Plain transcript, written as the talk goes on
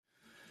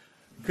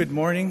Good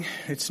morning.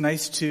 It's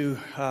nice to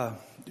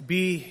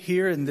be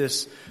here in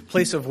this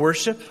place of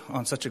worship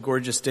on such a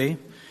gorgeous day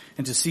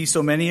and to see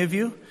so many of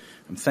you.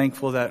 I'm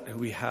thankful that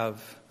we have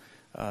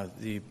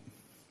the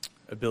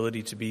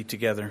ability to be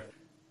together.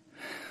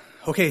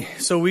 Okay,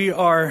 so we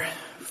are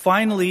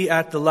finally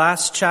at the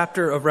last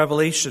chapter of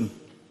Revelation.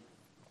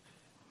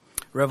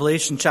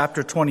 Revelation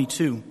chapter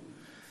 22.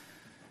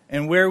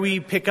 And where we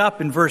pick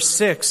up in verse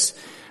 6,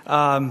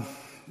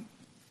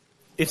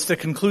 it's the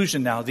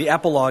conclusion now, the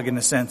epilogue in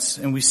a sense.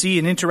 And we see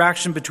an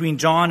interaction between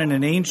John and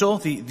an angel,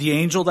 the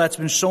angel that's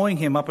been showing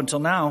him up until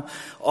now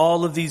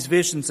all of these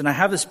visions. And I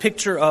have this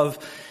picture of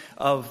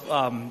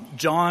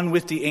John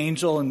with the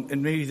angel,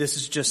 and maybe this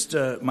is just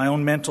my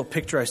own mental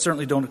picture. I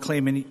certainly don't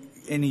claim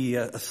any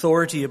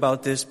authority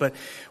about this, but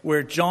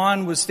where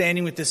John was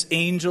standing with this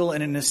angel,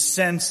 and in a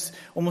sense,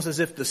 almost as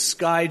if the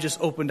sky just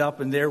opened up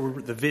and there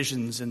were the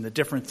visions and the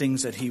different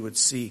things that he would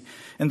see.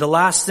 And the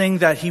last thing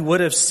that he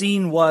would have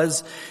seen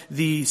was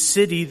the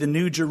city, the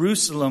New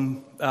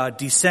Jerusalem,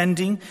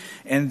 descending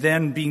and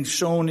then being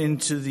shown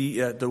into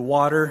the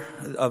water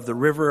of the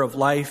river of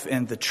life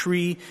and the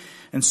tree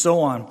and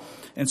so on.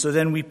 And so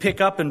then we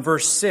pick up in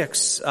verse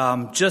 6,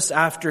 just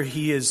after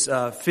he is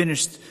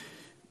finished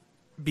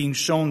being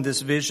shown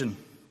this vision.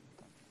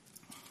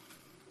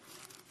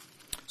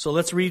 So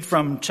let's read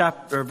from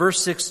verse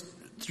 6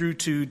 through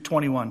to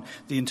 21,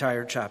 the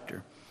entire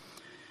chapter.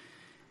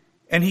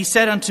 And he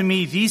said unto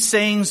me, These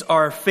sayings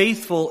are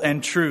faithful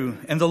and true.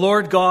 And the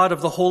Lord God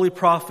of the holy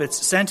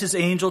prophets sent his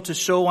angel to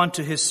show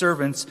unto his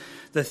servants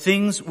the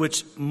things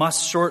which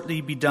must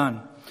shortly be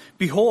done.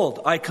 Behold,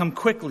 I come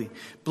quickly.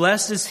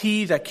 Blessed is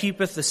he that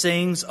keepeth the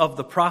sayings of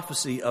the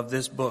prophecy of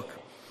this book.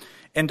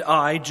 And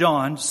I,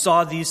 John,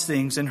 saw these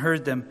things and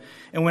heard them.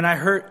 And when I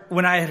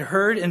had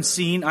heard and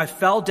seen, I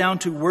fell down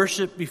to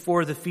worship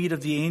before the feet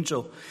of the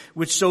angel,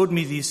 which showed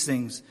me these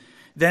things.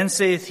 Then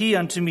saith he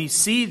unto me,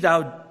 See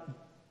thou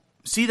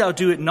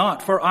do it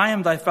not, for I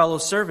am thy fellow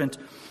servant,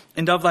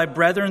 and of thy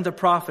brethren the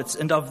prophets,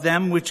 and of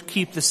them which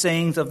keep the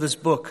sayings of this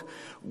book.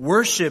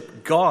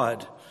 Worship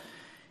God.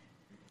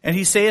 And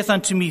he saith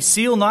unto me,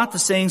 Seal not the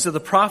sayings of the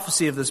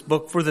prophecy of this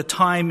book, for the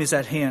time is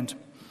at hand.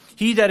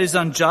 He that is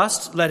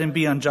unjust, let him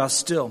be unjust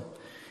still.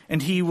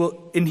 And he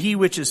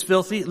which is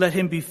filthy, let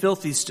him be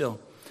filthy still.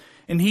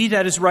 And he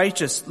that is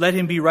righteous, let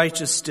him be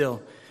righteous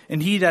still.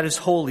 And he that is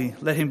holy,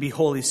 let him be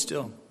holy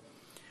still.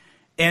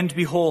 And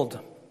behold,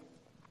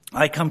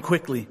 I come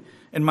quickly,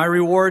 and my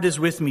reward is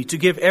with me, to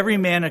give every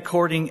man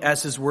according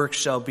as his work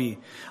shall be.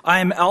 I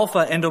am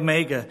Alpha and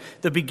Omega,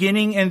 the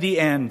beginning and the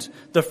end,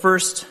 the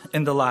first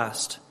and the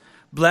last.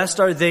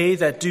 Blessed are they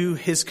that do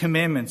his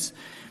commandments,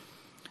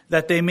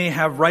 that they may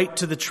have right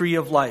to the tree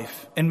of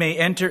life, and may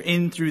enter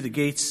in through the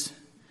gates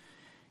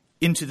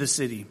into the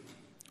city.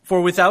 For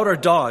without are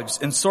dogs,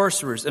 and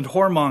sorcerers, and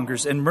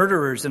whoremongers, and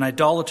murderers, and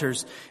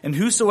idolaters, and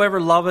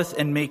whosoever loveth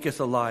and maketh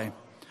a lie.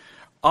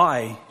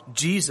 I,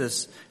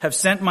 Jesus, have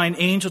sent mine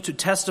angel to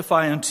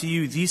testify unto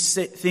you these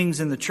things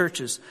in the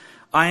churches.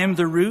 I am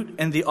the root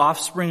and the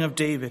offspring of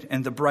David,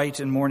 and the bright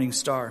and morning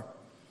star.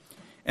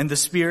 And the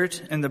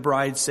Spirit and the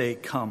bride say,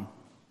 Come.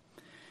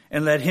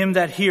 And let him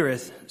that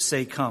heareth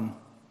say, Come.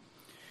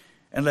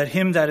 And let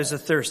him that is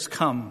athirst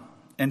come,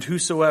 and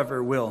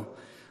whosoever will,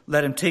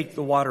 let him take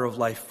the water of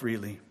life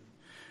freely.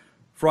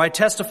 For I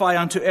testify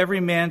unto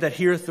every man that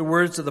heareth the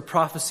words of the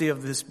prophecy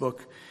of this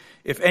book,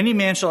 if any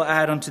man shall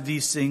add unto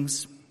these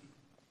things,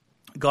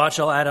 God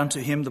shall add unto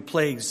him the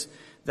plagues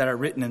that are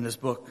written in this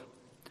book.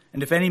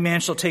 And if any man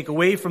shall take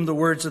away from the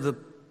words of the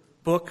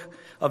book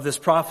of this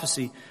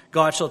prophecy,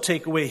 God shall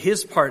take away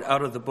his part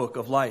out of the book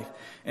of life,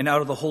 and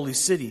out of the holy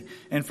city,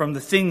 and from the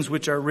things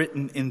which are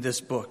written in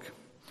this book.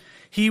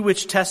 He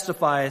which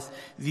testifieth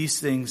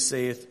these things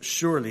saith,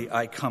 Surely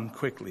I come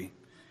quickly.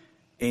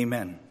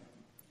 Amen.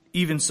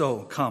 Even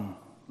so, come,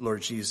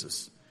 Lord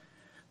Jesus.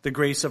 The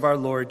grace of our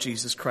Lord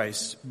Jesus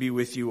Christ be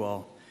with you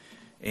all.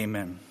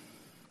 Amen.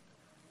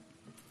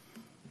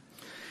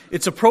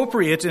 It's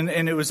appropriate, and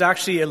it was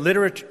actually a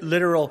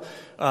literary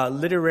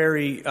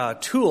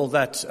tool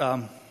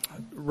that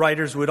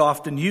writers would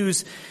often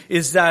use,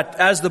 is that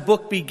as the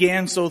book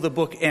began, so the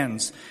book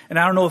ends. And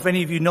I don't know if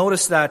any of you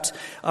noticed that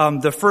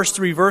the first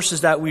three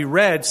verses that we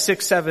read,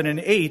 6, 7, and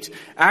 8,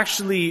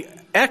 actually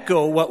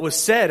echo what was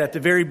said at the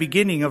very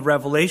beginning of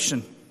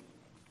Revelation.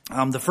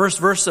 The first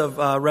verse of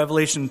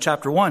Revelation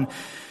chapter 1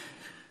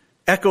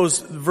 echoes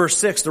verse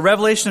 6, the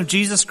revelation of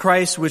Jesus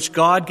Christ, which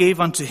God gave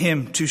unto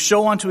him to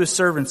show unto his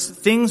servants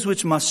things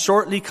which must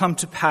shortly come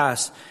to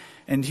pass.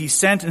 And he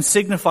sent and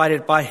signified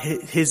it by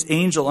his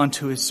angel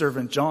unto his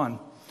servant John.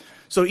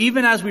 So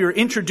even as we were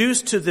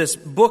introduced to this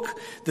book,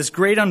 this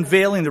great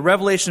unveiling, the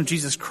revelation of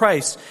Jesus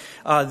Christ,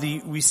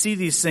 we see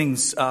these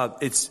things.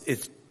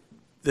 It's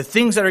the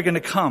things that are going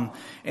to come,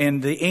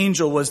 and the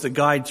angel was the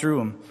guide through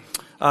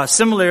them.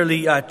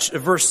 Similarly,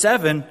 verse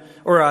 7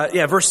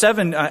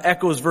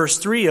 echoes verse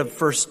 3 of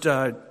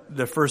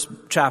the first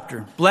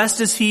chapter.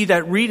 Blessed is he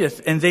that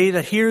readeth, and they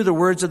that hear the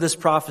words of this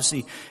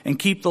prophecy, and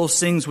keep those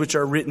things which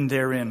are written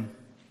therein.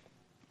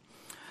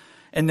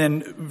 And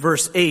then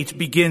verse 8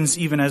 begins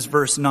even as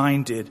verse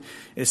 9 did.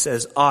 It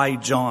says, I,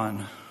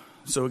 John.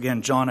 So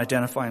again, John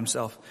identify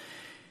himself.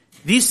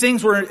 These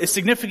things were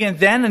significant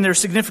then, and they're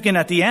significant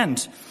at the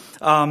end.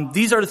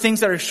 These are the things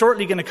that are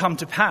shortly going to come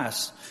to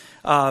pass.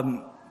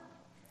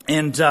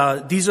 These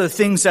are the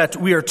things that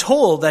we are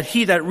told that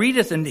he that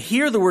readeth and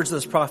hear the words of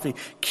this prophecy,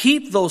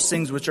 keep those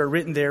things which are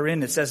written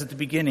therein, it says at the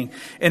beginning.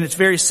 And it's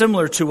very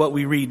similar to what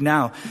we read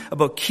now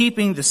about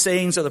keeping the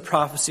sayings of the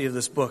prophecy of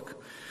this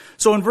book.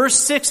 So in verse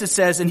 6 it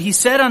says, and he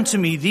said unto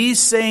me, these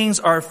sayings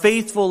are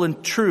faithful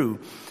and true.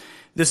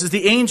 This is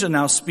the angel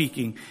now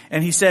speaking.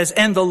 And he says,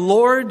 and the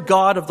Lord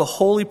God of the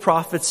holy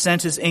prophets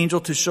sent his angel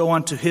to show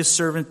unto his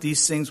servant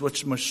these things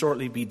which must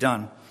shortly be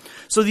done.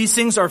 So these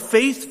things are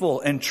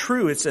faithful and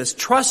true. It says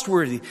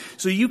trustworthy.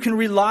 So you can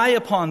rely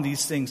upon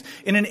these things.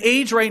 In an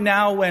age right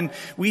now when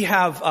we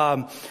have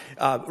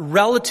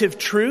relative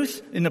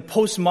truth in the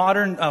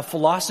postmodern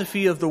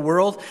philosophy of the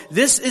world,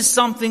 this is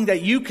something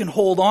that you can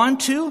hold on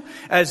to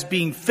as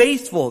being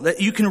faithful, that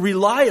you can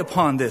rely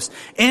upon this.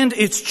 And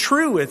it's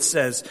true, it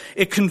says.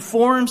 It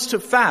conforms to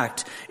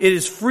fact. It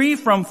is free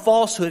from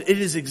falsehood. It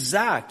is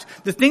exact.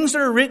 The things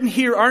that are written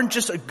here aren't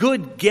just a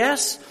good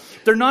guess.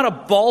 They're not a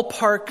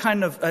ballpark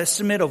kind of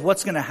estimate of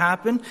what's going to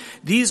happen.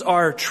 These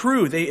are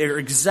true. They are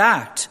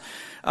exact.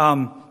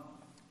 And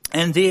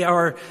they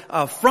are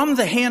from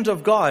the hand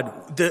of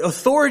God. The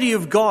authority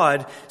of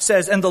God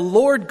says, and the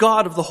Lord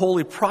God of the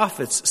holy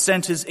prophets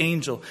sent his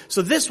angel.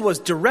 So this was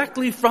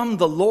directly from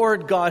the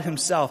Lord God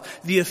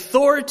himself. The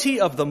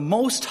authority of the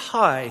Most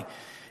High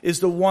is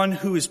the one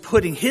who is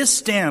putting his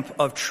stamp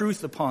of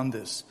truth upon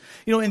this.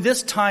 You know, in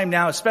this time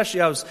now,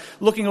 especially I was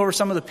looking over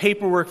some of the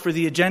paperwork for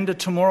the agenda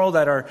tomorrow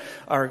that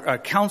our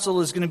council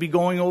is going to be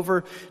going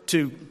over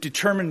to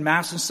determine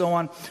mass and so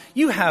on.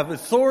 You have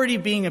authority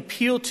being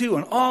appealed to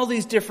on all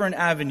these different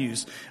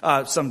avenues.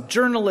 Some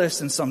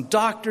journalists and some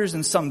doctors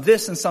and some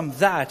this and some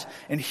that.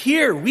 And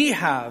here we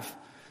have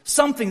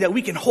something that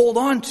we can hold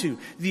on to.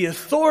 The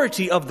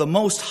authority of the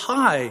Most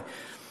High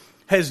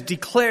has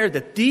declared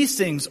that these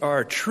things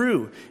are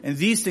true and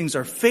these things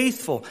are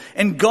faithful.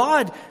 And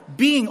God,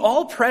 being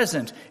all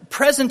present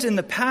in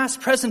the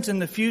past, present in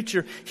the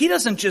future, he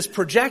doesn't just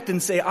project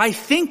and say, I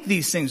think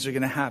these things are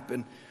going to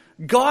happen.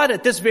 God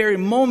at this very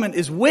moment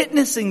is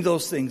witnessing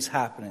those things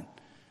happening,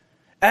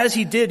 as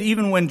he did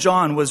even when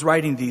John was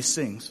writing these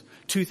things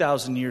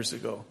 2,000 years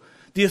ago.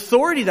 The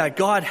authority that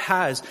God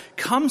has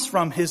comes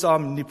from his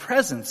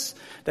omnipresence,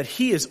 that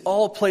he is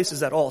all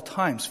places at all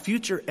times,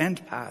 future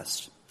and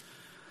past.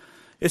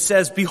 It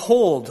says,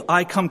 behold,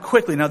 I come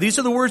quickly. Now, these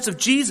are the words of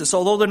Jesus,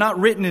 although they're not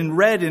written in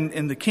red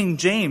in the King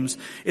James.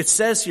 It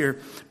says here,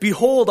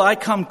 behold, I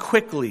come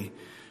quickly.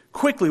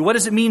 Quickly. What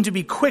does it mean to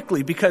be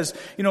quickly? Because,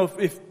 you know,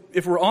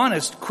 if we're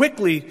honest,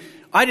 quickly,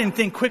 I didn't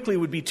think quickly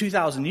would be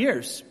 2,000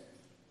 years.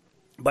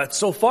 But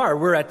so far,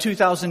 we're at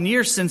 2,000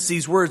 years since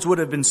these words would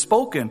have been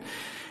spoken.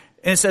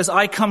 And it says,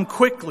 I come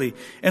quickly.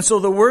 And so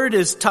the word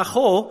is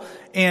tacho,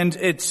 and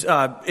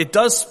it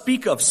does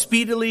speak of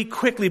speedily,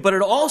 quickly, but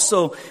it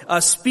also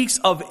speaks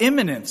of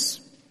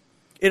imminence.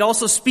 It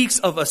also speaks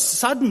of a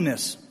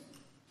suddenness.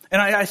 And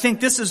I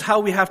think this is how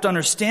we have to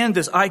understand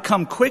this. I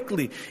come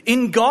quickly.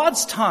 In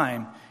God's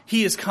time,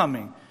 he is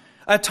coming.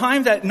 A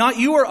time that not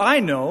you or I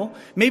know.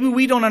 Maybe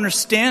we don't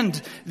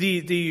understand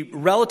the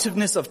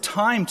relativeness of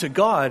time to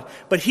God.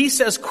 But he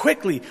says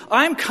quickly,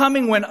 I'm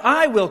coming when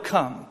I will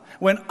come.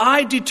 When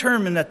I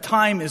determine that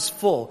time is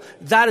full,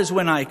 that is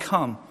when I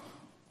come.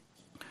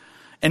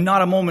 And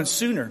not a moment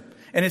sooner.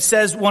 And it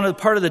says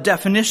part of the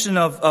definition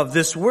of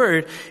this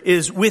word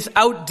is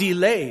without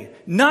delay.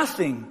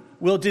 Nothing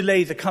will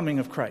delay the coming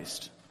of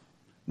Christ.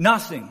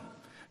 Nothing.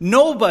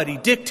 Nobody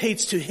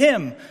dictates to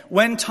him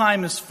when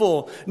time is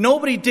full.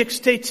 Nobody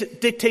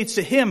dictates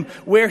to him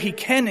where he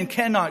can and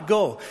cannot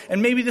go.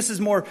 And maybe this is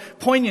more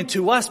poignant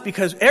to us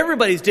because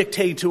everybody's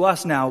dictating to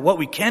us now what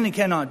we can and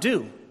cannot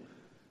do.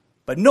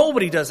 But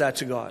nobody does that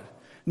to God.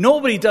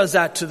 Nobody does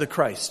that to the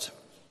Christ.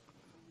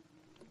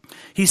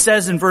 He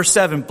says in verse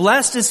 7,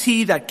 blessed is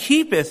he that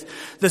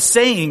keepeth the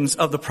sayings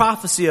of the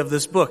prophecy of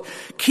this book.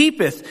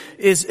 Keepeth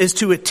is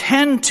to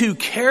attend to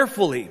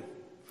carefully.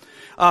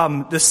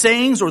 The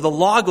sayings or the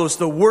logos,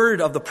 the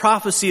word of the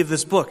prophecy of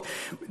this book.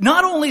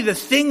 Not only the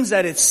things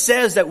that it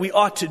says that we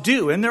ought to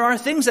do, and there are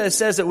things that it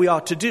says that we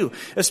ought to do,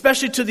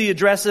 especially to the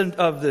address in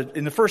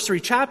the first 3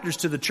 chapters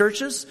to the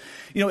churches.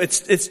 You know,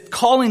 it's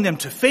calling them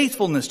to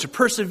faithfulness, to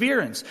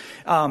perseverance,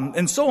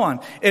 and so on.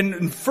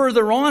 And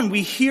further on,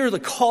 we hear the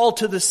call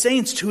to the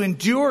saints to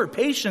endure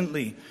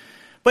patiently.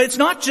 But it's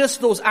not just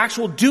those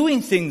actual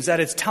doing things that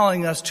it's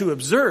telling us to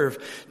observe,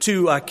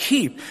 to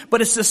keep,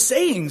 but it's the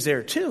sayings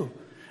there too.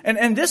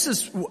 And this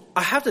is,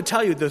 I have to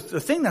tell you, the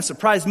thing that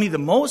surprised me the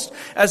most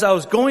as I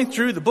was going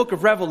through the book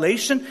of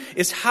Revelation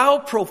is how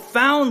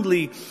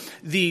profoundly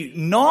the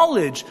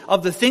knowledge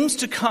of the things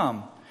to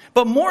come,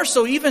 But more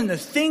so, even the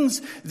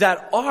things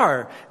that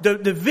are.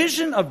 The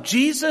vision of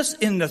Jesus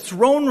in the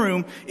throne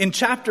room in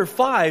chapter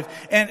 5,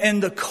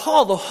 and the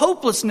call, the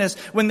hopelessness,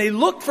 when they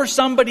looked for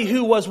somebody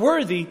who was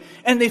worthy,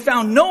 and they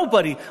found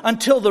nobody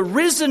until the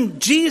risen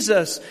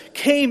Jesus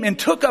came and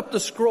took up the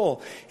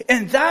scroll.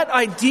 And that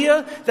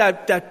idea,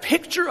 that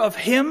picture of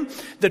him,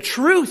 the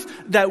truth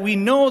that we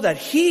know that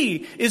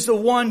he is the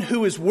one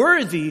who is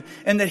worthy,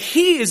 and that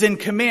he is in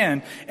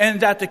command,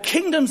 and that the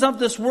kingdoms of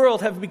this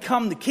world have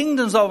become the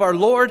kingdoms of our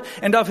Lord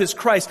and of his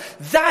Christ,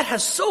 that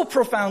has so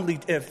profoundly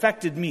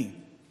affected me.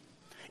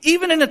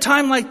 Even in a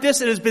time like this,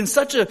 it has been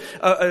such an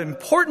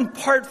important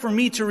part for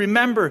me to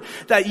remember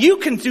that you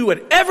can do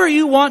whatever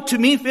you want to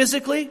me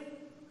physically,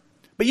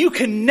 but you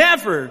can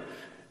never,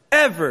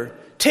 ever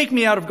take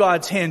me out of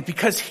God's hand,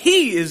 because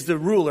he is the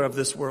ruler of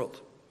this world.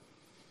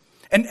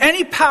 And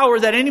any power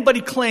that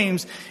anybody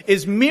claims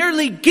is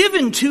merely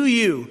given to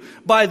you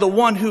by the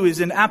one who is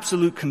in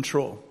absolute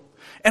control.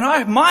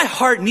 And my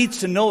heart needs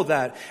to know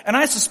that. And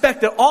I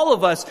suspect that all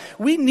of us,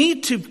 we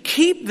need to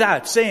keep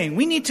that saying.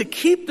 We need to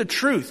keep the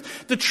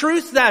truth. The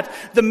truth that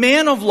the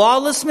man of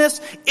lawlessness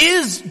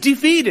is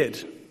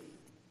defeated.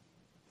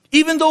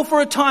 Even though for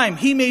a time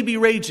he may be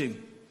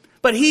raging.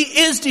 But he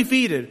is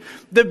defeated.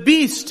 The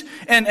beast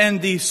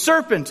and the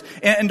serpent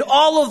and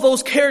all of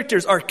those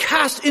characters are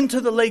cast into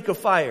the lake of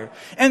fire.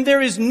 And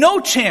there is no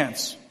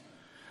chance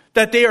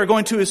that they are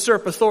going to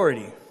usurp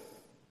authority.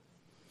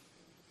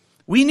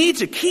 We need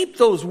to keep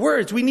those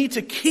words. We need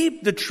to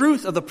keep the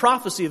truth of the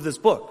prophecy of this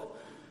book.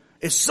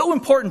 It's so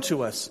important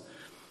to us.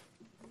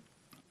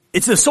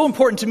 It's so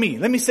important to me.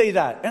 Let me say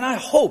that. And I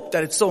hope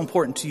that it's so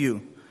important to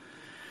you.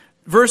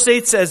 Verse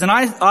 8 says, "And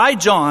I,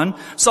 John,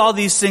 saw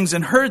these things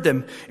and heard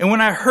them. And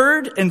when I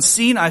heard and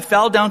seen, I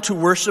fell down to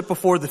worship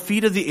before the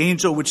feet of the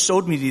angel which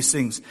showed me these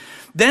things.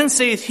 Then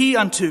saith he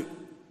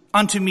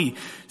unto me,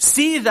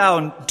 See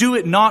thou do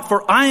it not,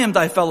 for I am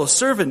thy fellow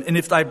servant, and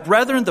if thy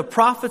brethren the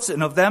prophets,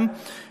 and of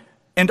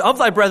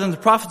thy brethren the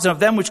prophets, and of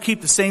them which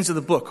keep the sayings of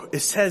the book." It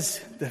says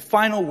the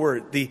final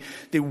word,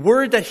 the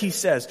word that he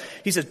says.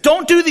 He says,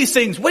 don't do these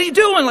things. What are you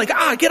doing?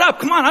 Get up.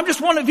 Come on. I'm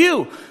just one of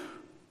you.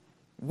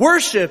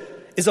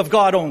 Worship is of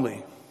God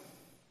only.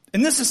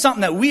 And this is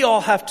something that we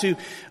all have to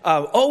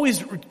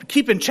always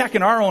keep in check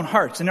in our own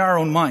hearts, in our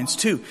own minds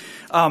too.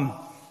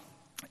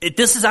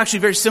 This is actually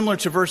very similar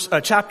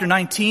to chapter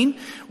 19,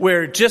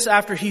 where just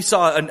after he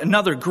saw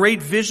another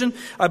great vision,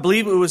 I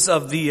believe it was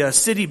of the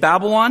city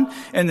Babylon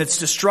and its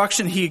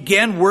destruction, he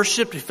again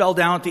worshipped, he fell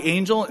down at the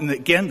angel, and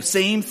again, the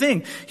same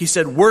thing. He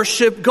said,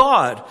 worship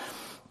God.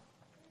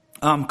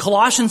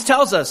 Colossians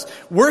tells us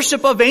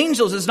worship of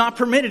angels is not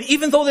permitted,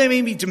 even though they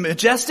may be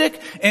majestic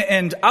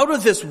and out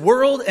of this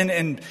world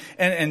and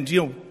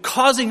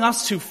causing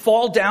us to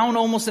fall down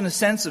almost in a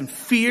sense in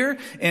fear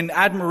and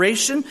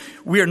admiration.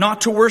 We are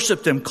not to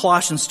worship them.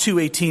 Colossians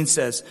 2:18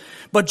 says.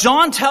 But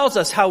John tells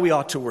us how we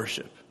ought to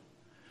worship.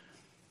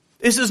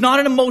 This is not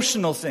an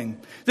emotional thing.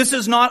 This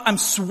is not, I'm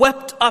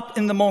swept up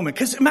in the moment.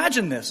 Because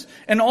imagine this.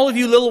 And all of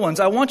you little ones,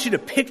 I want you to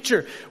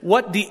picture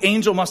what the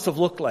angel must have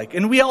looked like.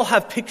 And we all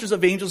have pictures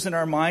of angels in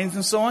our minds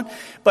and so on.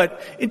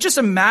 But just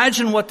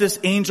imagine what this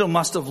angel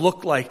must have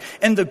looked like.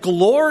 And the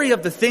glory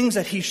of the things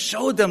that he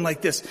showed them,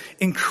 like this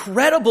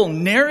incredible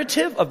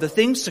narrative of the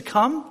things to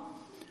come.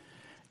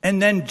 And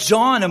then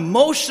John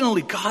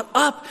emotionally got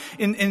up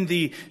in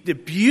the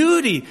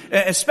beauty,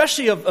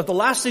 especially of the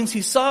last things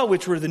he saw,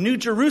 which were the New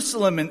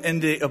Jerusalem and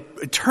the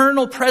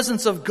eternal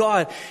presence of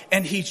God.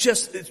 And he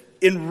just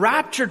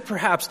enraptured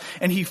perhaps,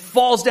 and he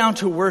falls down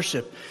to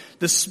worship.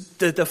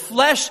 The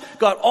flesh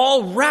got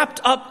all wrapped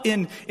up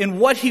in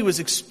what he was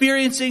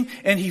experiencing,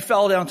 and he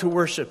fell down to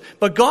worship.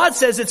 But God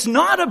says it's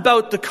not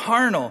about the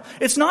carnal.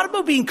 It's not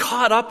about being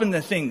caught up in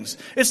the things.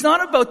 It's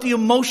not about the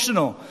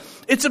emotional.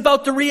 It's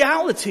about the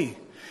reality.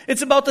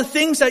 It's about the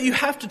things that you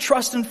have to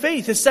trust in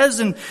faith. It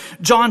says in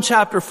John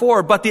chapter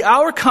 4, "But the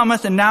hour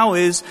cometh, and now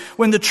is,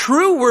 when the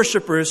true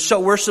worshipers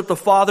shall worship the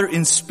Father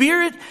in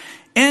spirit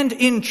and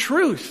in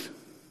truth."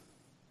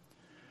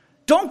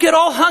 Don't get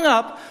all hung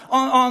up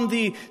on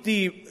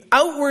the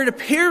outward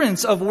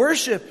appearance of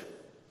worship,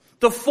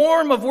 the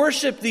form of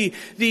worship, the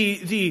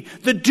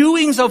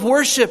doings of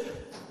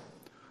worship.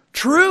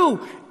 True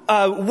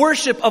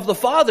worship of the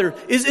Father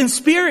is in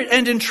spirit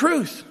and in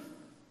truth.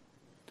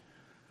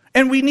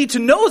 And we need to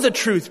know the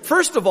truth,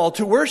 first of all,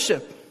 to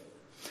worship.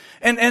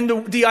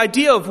 And the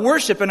idea of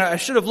worship, and I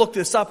should have looked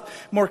this up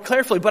more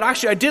carefully, but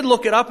actually I did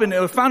look it up and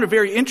I found it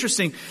very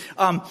interesting.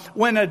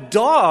 When a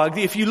dog,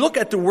 if you look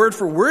at the word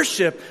for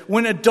worship,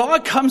 when a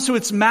dog comes to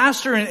its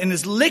master and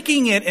is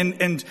licking it,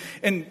 and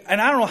I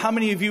don't know how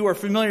many of you are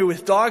familiar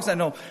with dogs. I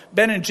know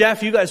Ben and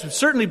Jeff, you guys would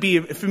certainly be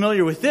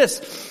familiar with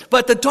this.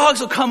 But the dogs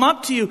will come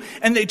up to you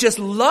and they just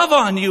love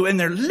on you and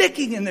they're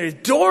licking and they're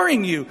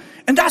adoring you.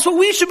 And that's what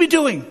we should be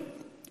doing.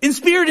 In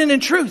spirit and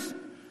in truth.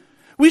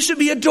 We should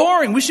be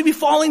adoring. We should be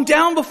falling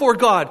down before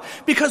God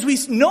because we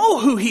know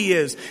who he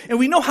is and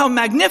we know how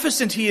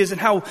magnificent he is and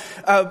how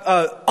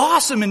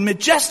awesome and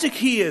majestic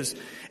he is.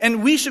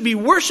 And we should be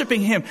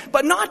worshiping him,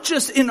 but not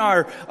just in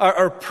our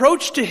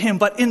approach to him,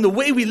 but in the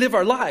way we live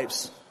our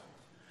lives.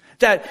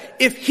 that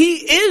if he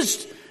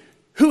is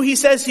who he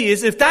says he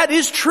is, if that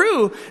is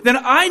true, then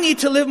I need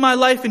to live my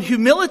life in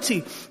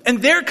humility.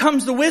 And there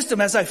comes the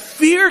wisdom as I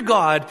fear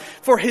God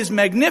for his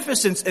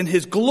magnificence and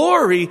his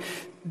glory.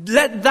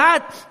 Let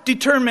that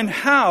determine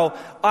how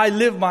I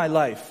live my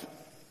life.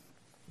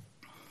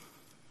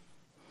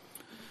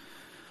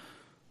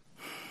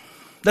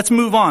 Let's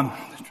move on.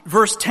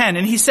 Verse 10,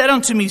 and he said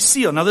unto me,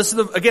 seal. Now this is,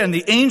 again,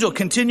 the angel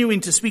continuing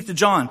to speak to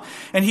John.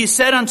 And he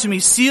said unto me,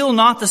 seal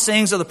not the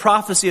sayings of the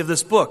prophecy of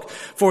this book,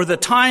 for the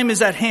time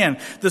is at hand.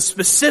 The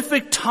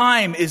specific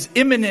time is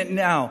imminent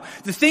now.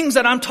 The things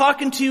that I'm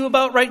talking to you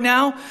about right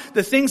now,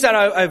 the things that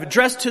I've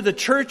addressed to the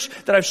church,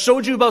 that I've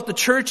showed you about the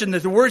church and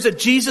the words that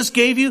Jesus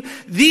gave you,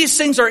 these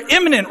things are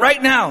imminent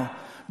right now.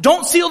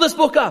 Don't seal this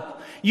book up.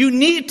 You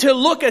need to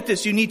look at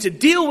this. You need to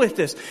deal with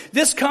this.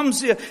 This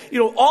comes,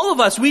 all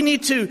of us, we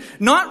need to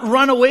not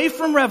run away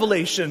from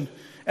Revelation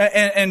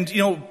and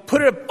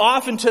put it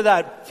off into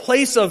that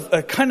place of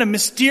kind of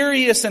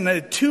mysterious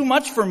and too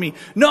much for me.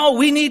 No,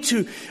 we need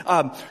to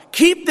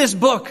keep this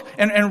book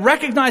and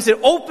recognize it,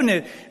 open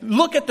it,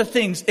 look at the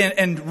things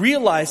and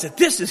realize that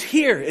this is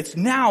here. It's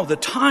now. The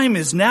time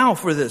is now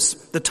for this.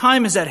 The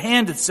time is at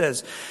hand, it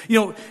says.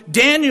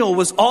 Daniel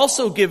was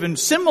also given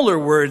similar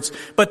words,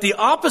 but the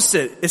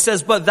opposite. It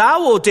says, but thou,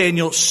 O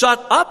Daniel,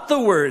 shut up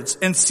the words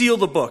and seal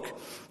the book,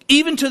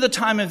 even to the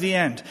time of the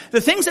end.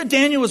 The things that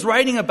Daniel was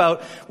writing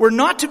about were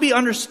not to be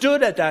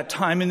understood at that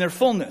time in their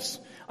fullness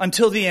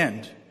until the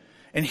end.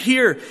 And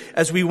here,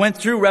 as we went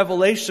through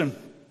Revelation,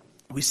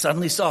 we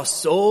suddenly saw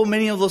so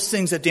many of those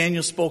things that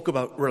Daniel spoke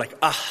about. We're like,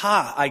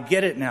 aha, I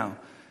get it now.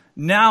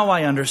 Now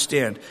I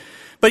understand.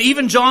 But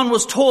even John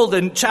was told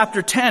in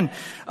chapter 10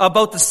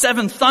 about the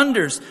seven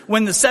thunders.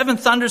 When the seven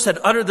thunders had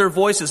uttered their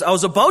voices, I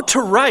was about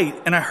to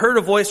write, and I heard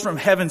a voice from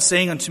heaven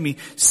saying unto me,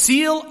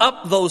 seal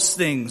up those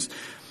things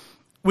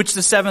which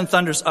the seven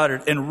thunders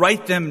uttered, and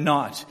write them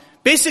not.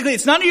 Basically,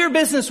 it's none of your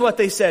business what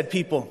they said,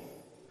 people.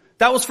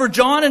 That was for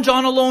John and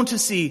John alone to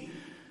see.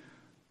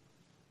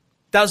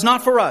 That was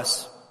not for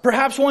us.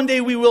 Perhaps one day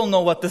we will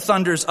know what the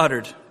thunders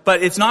uttered,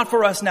 but it's not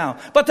for us now.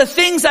 But the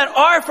things that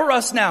are for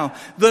us now,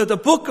 the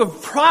book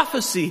of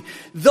prophecy,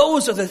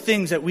 those are the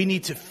things that we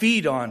need to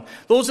feed on.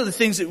 Those are the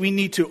things that we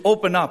need to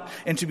open up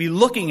and to be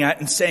looking at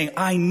and saying,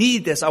 I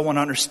need this. I want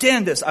to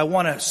understand this. I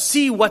want to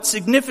see what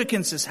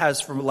significance this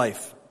has for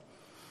life.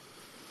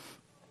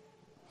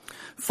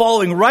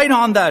 Following right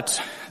on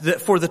that,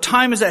 for the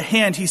time is at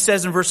hand, he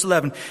says in verse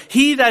 11,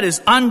 he that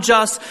is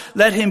unjust,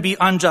 let him be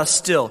unjust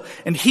still.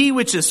 And he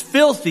which is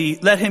filthy,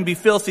 let him be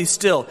filthy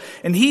still.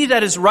 And he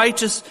that is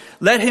righteous,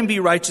 let him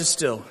be righteous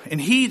still. And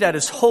he that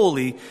is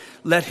holy,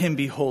 let him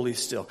be holy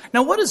still.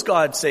 Now what is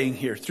God saying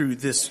here through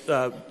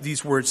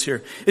these words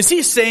here? Is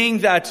he saying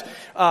that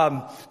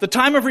the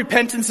time of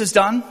repentance is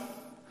done?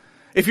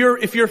 If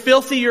you're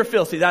filthy, you're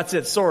filthy. That's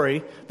it.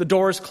 Sorry. The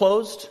door is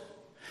closed.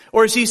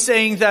 Or is he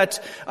saying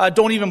that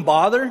don't even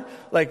bother?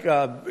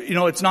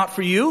 It's not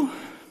for you?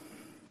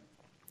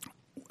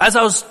 As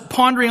I was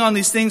pondering on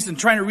these things and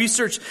trying to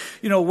research,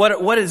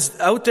 what is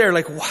out there,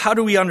 like how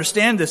do we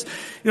understand this?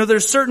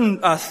 There's certain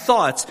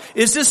thoughts.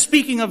 Is this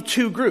speaking of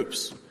two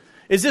groups?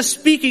 Is this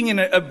speaking in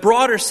a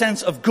broader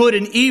sense of good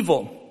and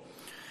evil?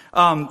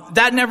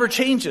 That never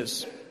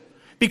changes.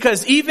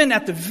 Because even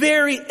at the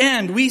very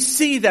end, we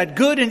see that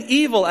good and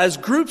evil as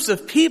groups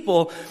of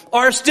people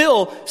are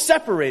still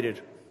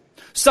separated.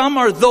 Some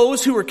are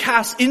those who were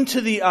cast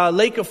into the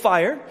lake of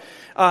fire,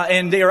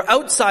 and they are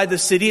outside the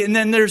city. And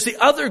then there's the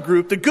other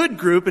group, the good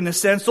group, in a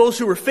sense, those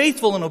who were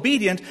faithful and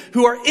obedient,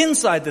 who are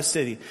inside the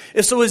city.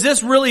 And so is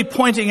this really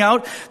pointing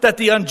out that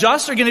the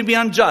unjust are going to be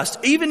unjust,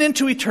 even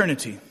into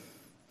eternity?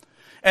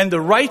 And the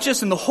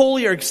righteous and the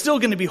holy are still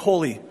going to be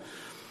holy?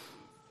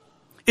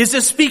 Is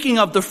this speaking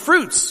of the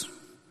fruits?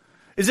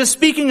 Is this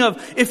speaking of,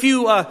 if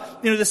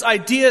this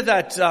idea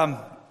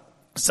that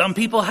some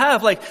people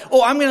have,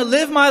 I'm going to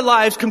live my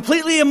lives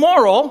completely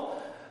immoral,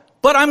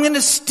 but I'm going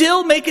to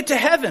still make it to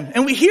heaven.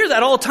 And we hear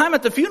that all the time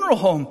at the funeral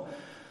home.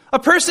 A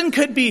person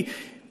could be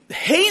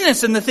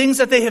heinous in the things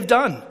that they have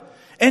done.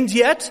 And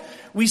yet,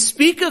 we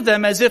speak of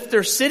them as if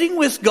they're sitting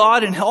with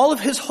God in all of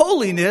His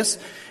holiness,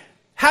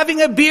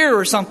 having a beer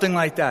or something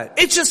like that.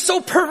 It's just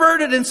so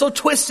perverted and so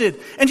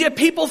twisted. And yet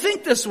people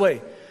think this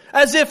way.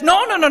 As if,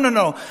 no.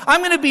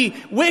 I'm going to be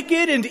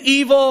wicked and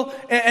evil,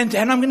 and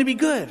I'm going to be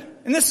good.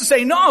 And this is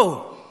saying,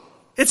 no,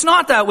 it's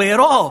not that way at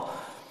all.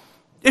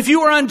 If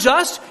you are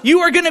unjust,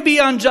 you are going to be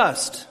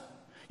unjust.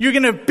 You're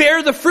going to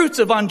bear the fruits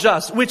of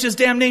unjust, which is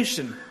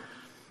damnation.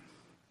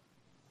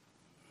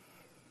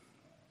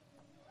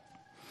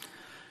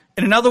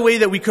 And another way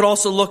that we could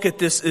also look at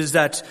this is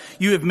that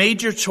you have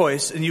made your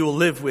choice and you will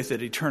live with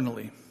it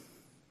eternally.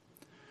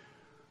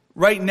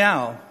 Right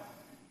now,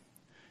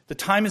 the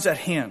time is at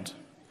hand.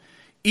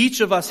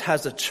 Each of us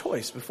has a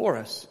choice before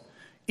us.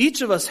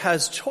 Each of us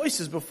has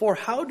choices before.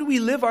 How do we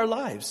live our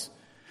lives?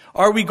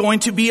 Are we going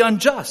to be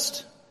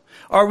unjust?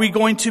 Are we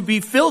going to be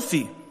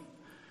filthy?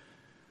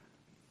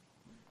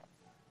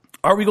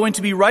 Are we going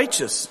to be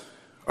righteous?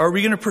 Are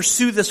we going to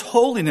pursue this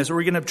holiness? Are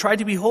we going to try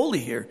to be holy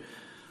here?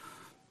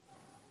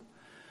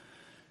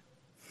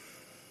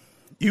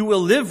 you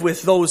will live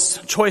with those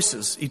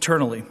choices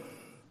eternally.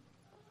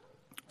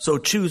 So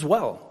choose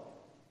well.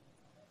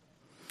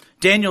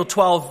 Daniel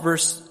 12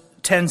 verse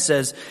 10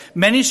 says,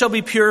 many shall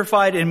be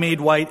purified and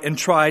made white and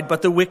tried,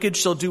 but the wicked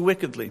shall do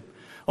wickedly.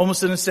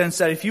 Almost in a sense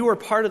that if you are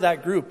part of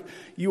that group,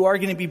 you are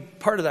going to be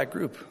part of that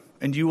group.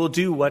 And you will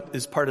do what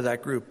is part of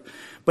that group.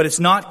 But it's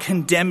not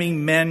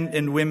condemning men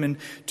and women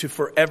to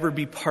forever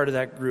be part of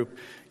that group.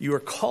 You are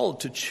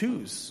called to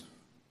choose.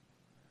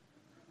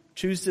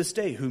 Choose this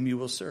day whom you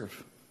will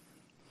serve.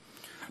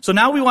 So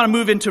now we want to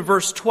move into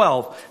verse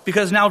 12.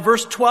 Because now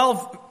verse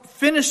 12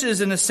 finishes,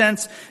 in a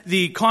sense,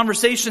 the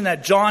conversation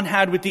that John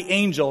had with the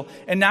angel.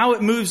 And now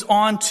it moves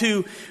on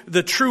to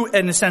the true,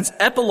 in a sense,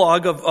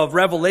 epilogue of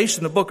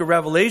Revelation, the book of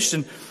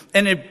Revelation.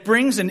 And it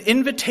brings an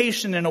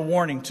invitation and a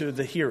warning to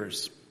the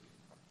hearers.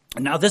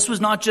 Now, this was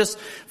not just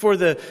for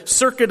the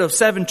circuit of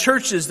 7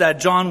 churches that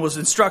John was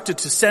instructed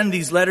to send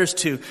these letters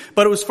to,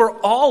 but it was for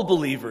all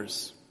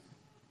believers.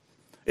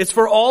 It's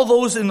for all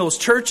those in those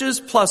churches,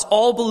 plus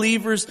all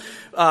believers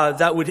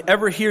that would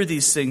ever hear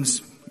these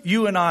things,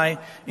 you and I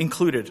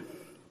included.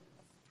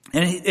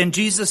 And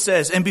Jesus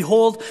says, and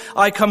behold,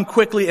 I come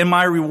quickly, and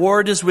my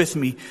reward is with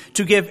me,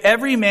 to give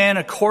every man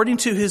according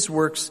to his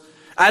works,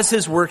 as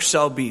his works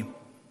shall be.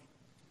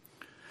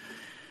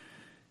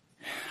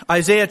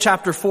 Isaiah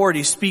chapter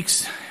 40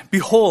 speaks,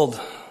 behold,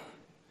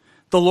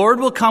 the Lord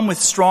will come with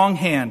strong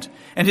hand,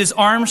 and his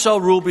arm shall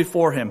rule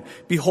before him.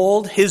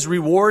 Behold, his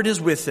reward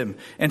is with him,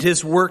 and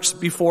his works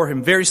before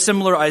him. Very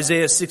similar,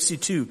 Isaiah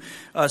 62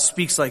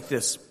 speaks like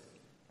this.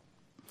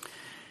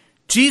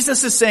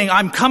 Jesus is saying,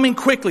 I'm coming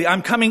quickly,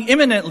 I'm coming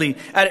imminently.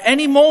 At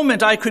any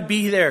moment I could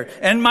be there,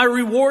 and my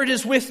reward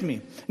is with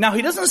me. Now,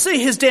 he doesn't say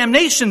his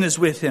damnation is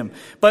with him,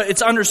 but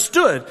it's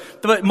understood.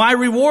 But my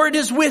reward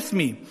is with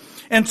me.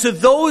 And to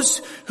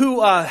those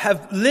who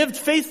have lived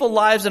faithful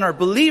lives and are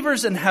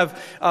believers and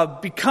have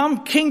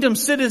become kingdom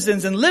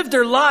citizens and lived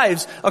their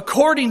lives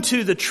according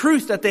to the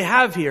truth that they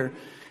have here,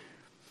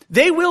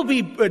 they will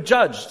be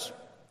judged.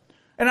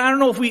 And I don't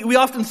know if we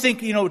often think,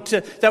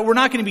 that we're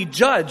not going to be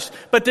judged,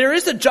 but there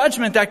is a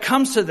judgment that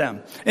comes to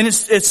them. And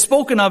it's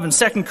spoken of in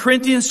 2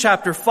 Corinthians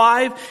chapter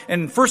 5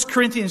 and 1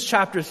 Corinthians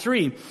chapter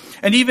 3.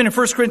 And even in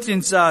 1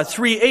 Corinthians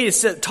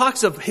 3:8, it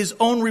talks of his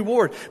own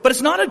reward. But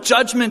it's not a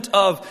judgment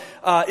of,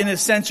 in a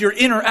sense, you're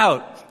in or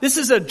out. This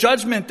is a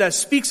judgment that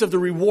speaks of the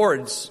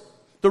rewards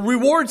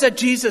that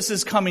Jesus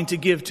is coming to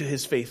give to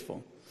his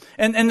faithful.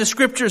 And the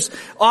scriptures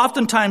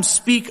oftentimes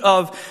speak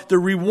of the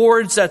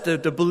rewards that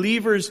the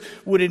believers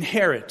would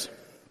inherit.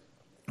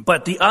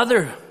 But the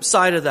other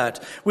side of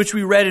that, which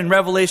we read in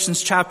Revelation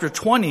chapter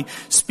 20,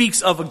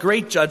 speaks of a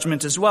great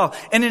judgment as well.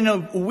 And in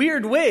a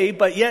weird way,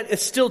 but yet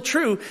it's still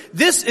true,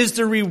 this is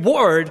the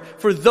reward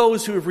for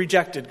those who have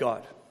rejected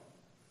God.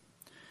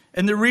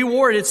 And the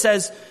reward, it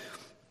says,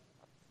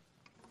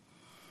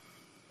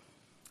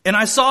 and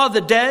I saw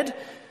the dead,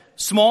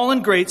 small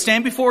and great,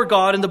 stand before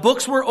God, and the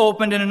books were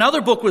opened, and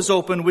another book was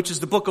opened, which is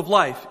the book of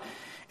life.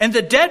 And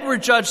the dead were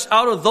judged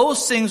out of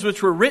those things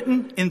which were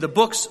written in the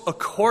books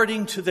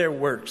according to their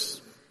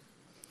works.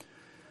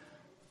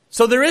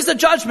 So there is a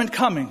judgment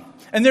coming,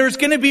 and there is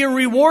going to be a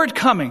reward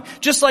coming.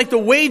 Just like the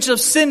wage of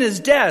sin is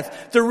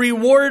death, the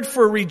reward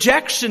for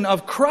rejection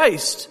of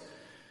Christ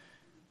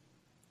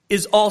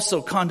is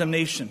also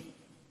condemnation,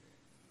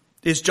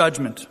 is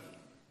judgment.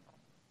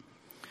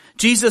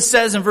 Jesus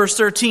says in verse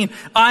 13,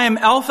 I am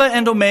Alpha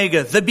and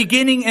Omega, the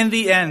beginning and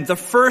the end, the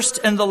first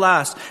and the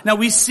last. Now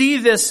we see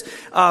this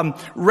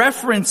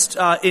referenced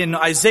in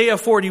Isaiah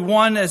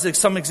 41 as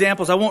some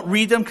examples. I won't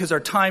read them because our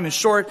time is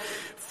short.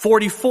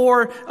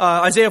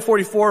 Isaiah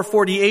 44,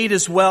 48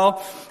 as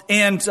well.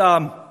 And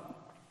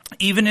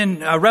even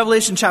in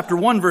Revelation chapter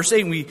 1 verse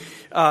 8, we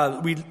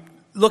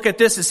look at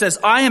this. It says,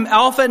 I am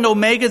Alpha and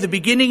Omega, the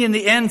beginning and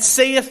the end,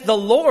 saith the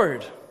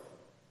Lord.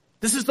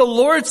 This is the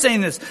Lord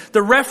saying this.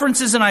 The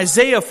references in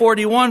Isaiah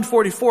 41,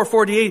 44,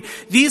 48,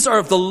 these are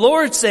of the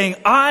Lord saying,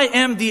 I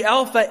am the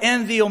Alpha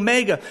and the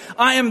Omega.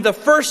 I am the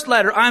first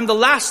letter. I am the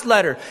last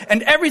letter.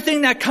 And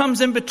everything that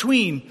comes in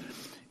between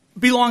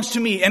belongs to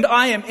me, and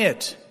I am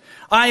it.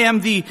 I am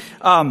the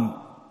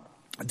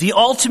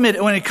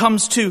ultimate when it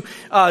comes to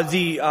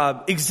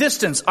the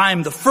existence. I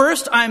am the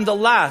first. I am the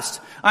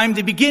last. I am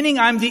the beginning.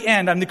 I am the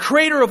end. I'm the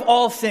creator of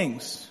all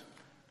things.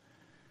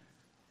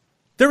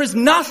 There is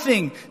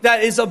nothing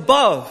that is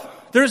above.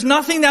 There is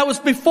nothing that was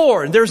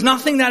before. There is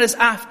nothing that is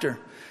after.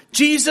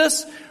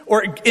 Jesus,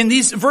 or in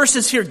these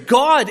verses here,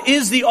 God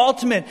is the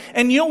ultimate.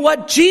 And you know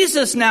what?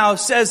 Jesus now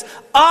says,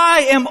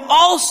 I am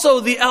also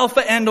the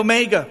Alpha and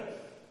Omega.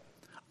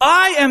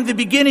 I am the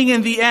beginning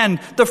and the end,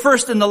 the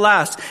first and the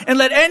last. And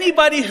let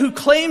anybody who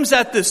claims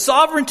that the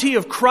sovereignty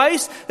of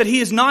Christ, that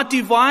he is not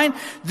divine,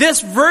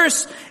 this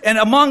verse, and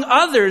among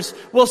others,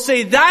 will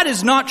say that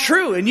is not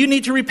true, and you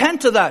need to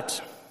repent of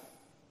that.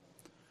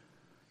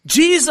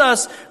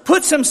 Jesus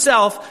puts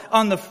himself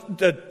on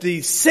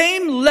the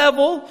same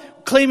level,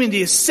 claiming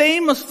the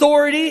same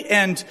authority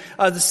and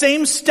the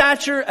same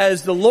stature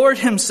as the Lord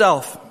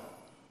himself.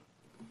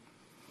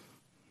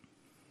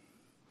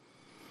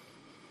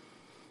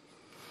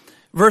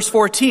 Verse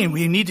 14,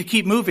 we need to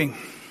keep moving.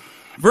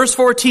 Verse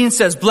 14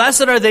 says,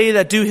 "Blessed are they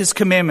that do his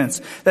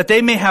commandments, that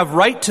they may have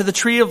right to the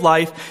tree of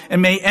life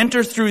and may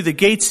enter through the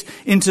gates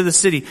into the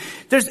city."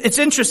 It's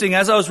interesting,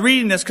 as I was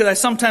reading this,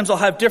 because I'll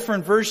have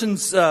different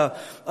versions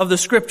of the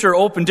scripture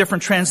open,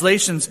 different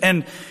translations,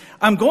 and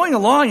I'm going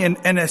along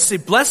and I say,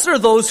 "Blessed are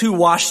those who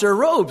wash their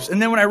robes."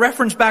 And then when I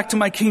reference back to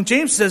my King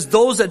James, it says,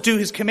 "Those that do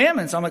his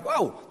commandments." I'm like,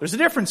 oh, there's a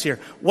difference here.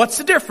 What's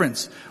the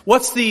difference?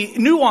 What's the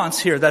nuance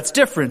here that's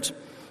different?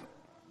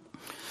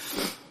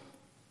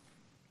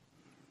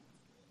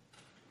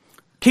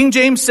 King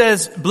James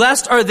says,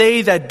 "Blessed are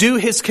they that do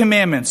his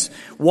commandments."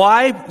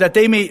 Why?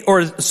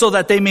 So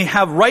that they may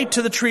have right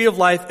to the tree of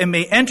life and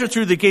may enter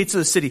through the gates of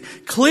the city.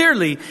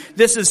 Clearly,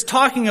 this is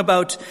talking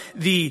about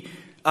the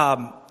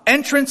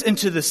entrance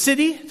into the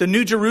city, the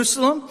New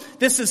Jerusalem.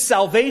 This is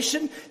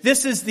salvation.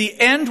 This is the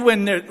end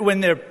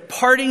when their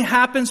parting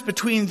happens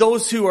between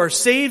those who are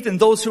saved and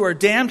those who are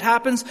damned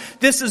happens.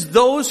 This is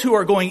those who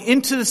are going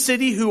into the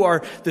city who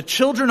are the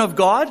children of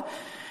God.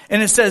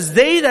 And it says,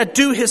 "They that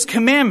do his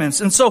commandments."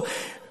 And so,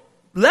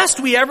 lest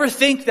we ever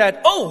think that,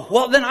 oh,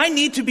 well, then I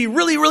need to be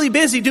really, really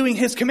busy doing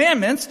his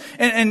commandments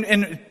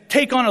and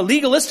take on a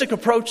legalistic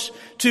approach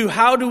to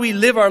how do we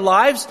live our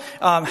lives,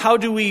 how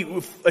do we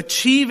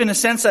achieve, in a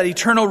sense, that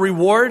eternal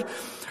reward.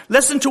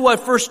 Listen to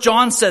what 1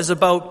 John says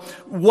about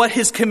what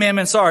his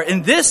commandments are.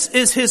 And this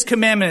is his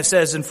commandment, it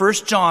says in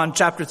 1 John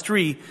chapter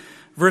 3,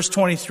 verse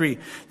 23,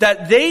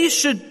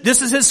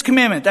 this is his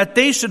commandment, that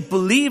they should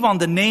believe on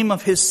the name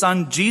of his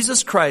Son,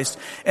 Jesus Christ,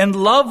 and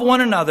love one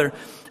another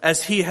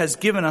as he has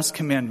given us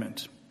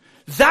commandment.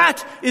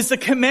 That is the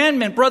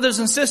commandment, brothers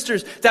and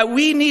sisters, that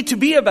we need to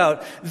be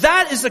about.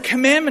 That is the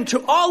commandment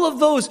to all of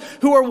those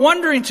who are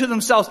wondering to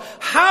themselves,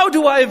 how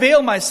do I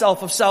avail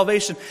myself of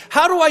salvation?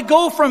 How do I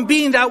go from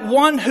being that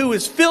one who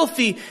is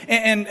filthy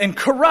and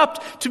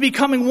corrupt to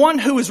becoming one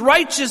who is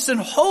righteous and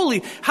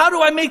holy? How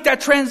do I make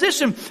that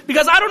transition?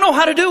 Because I don't know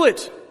how to do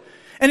it.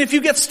 And if you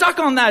get stuck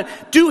on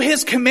that, do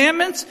his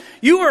commandments,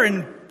 you are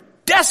in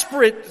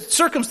desperate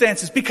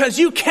circumstances, because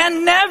you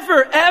can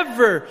never,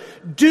 ever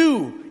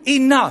do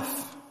enough.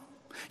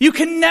 You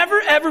can never,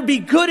 ever be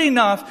good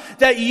enough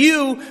that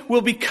you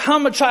will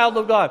become a child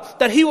of God.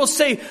 That he will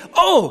say,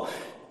 oh,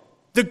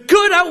 the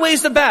good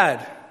outweighs the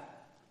bad.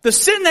 The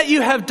sin that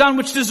you have done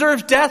which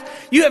deserves death,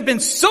 you have been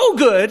so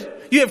good,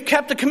 you have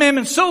kept the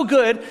commandment so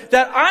good,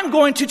 that I'm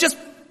going to just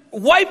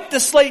wipe the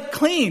slate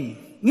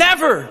clean.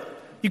 Never.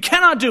 You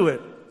cannot do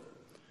it.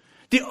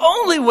 The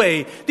only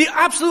way, the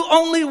absolute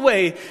only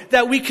way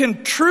that we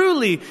can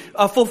truly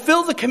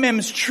fulfill the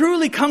commandments,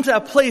 truly come to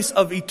that place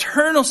of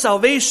eternal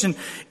salvation,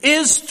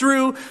 is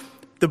through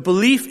the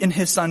belief in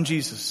his Son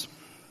Jesus.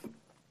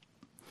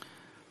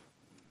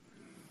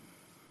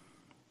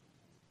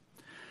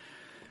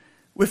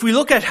 If we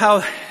look at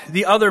how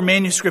the other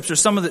manuscripts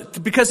or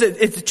because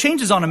it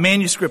changes on a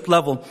manuscript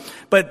level,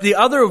 but the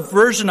other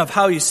version of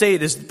how you say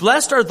it is,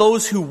 "Blessed are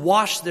those who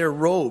wash their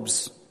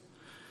robes,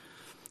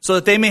 so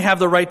that they may have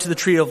the right to the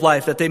tree of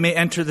life, that they may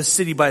enter the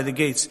city by the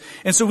gates."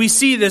 And so we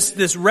see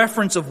this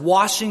reference of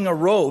washing of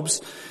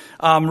robes.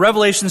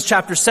 Revelations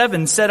chapter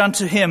 7 said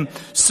unto him,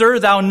 "Sir,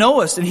 thou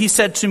knowest." And he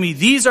said to me,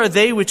 "These are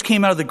they which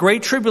came out of the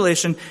great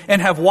tribulation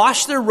and have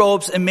washed their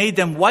robes and made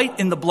them white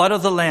in the blood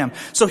of the Lamb."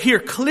 So here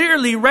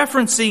clearly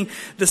referencing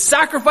the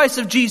sacrifice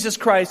of Jesus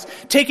Christ,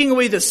 taking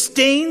away the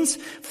stains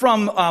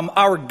from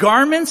our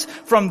garments,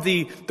 from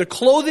the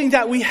clothing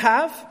that we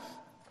have.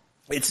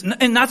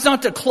 And that's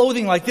not the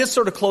clothing like this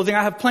sort of clothing.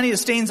 I have plenty of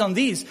stains on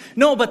these.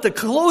 No, but the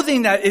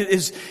clothing that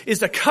is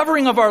the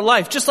covering of our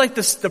life. Just like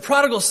the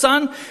prodigal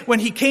son, when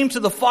he came to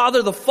the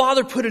father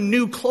put a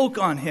new cloak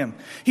on him.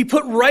 He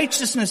put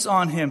righteousness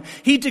on him.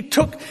 He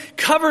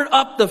covered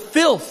up the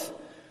filth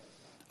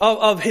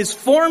of his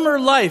former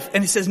life.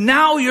 And he says,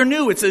 now you're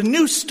new. It's a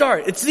new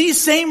start. It's these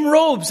same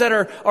robes that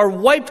are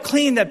wiped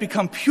clean, that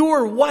become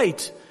pure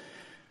white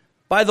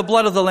by the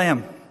blood of the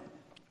Lamb.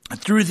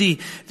 Through the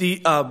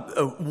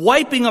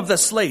wiping of the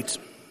slate.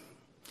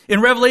 In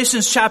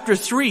Revelation chapter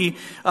 3,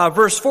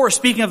 verse 4,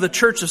 speaking of the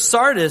church of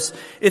Sardis,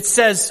 it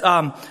says,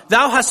 "Thou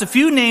hast a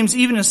few names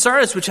even in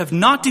Sardis which have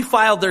not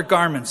defiled their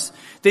garments.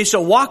 They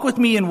shall walk with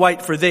me in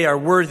white, for they are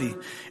worthy."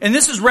 And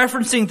this is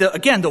referencing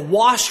the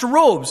washed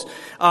robes.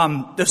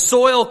 The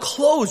soiled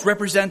clothes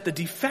represent the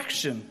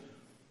defection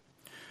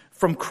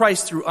from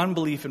Christ through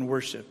unbelief and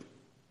worship.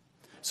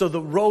 So the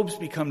robes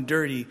become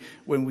dirty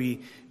when we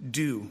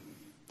do.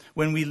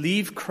 When we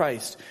leave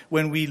Christ,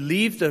 when we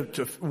leave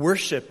the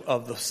worship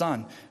of the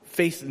Son,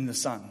 faith in the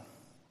Son,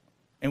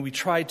 and we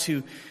try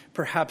to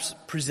perhaps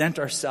present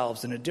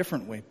ourselves in a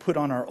different way, put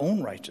on our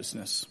own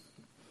righteousness.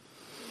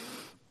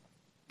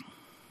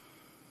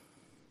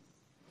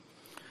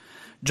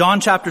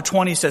 John chapter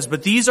 20 says,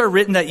 "But these are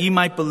written that ye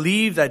might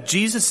believe that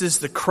Jesus is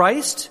the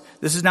Christ."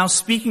 This is now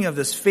speaking of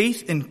this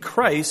faith in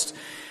Christ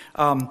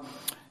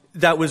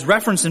that was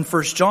referenced in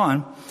 1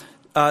 John.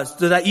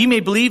 "So that ye may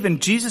believe in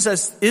Jesus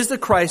as is the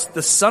Christ,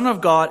 the Son of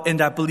God,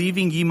 and that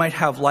believing ye might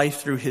have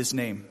life through his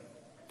name."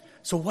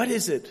 So what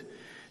is it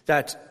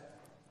that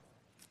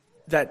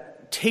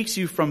takes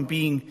you from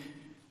being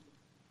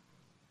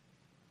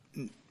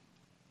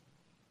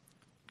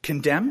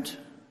condemned,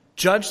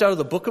 judged out of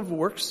the book of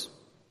works,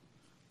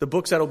 the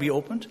books that will be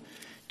opened,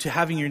 to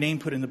having your name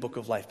put in the book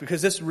of life.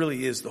 Because this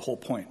really is the whole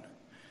point,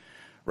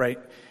 right?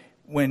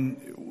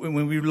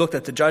 When we looked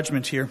at the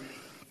judgment here,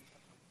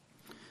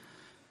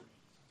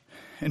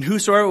 and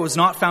whosoever was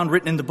not found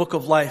written in the book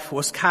of life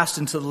was cast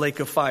into the lake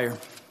of fire.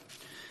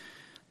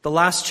 The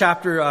last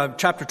chapter,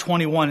 chapter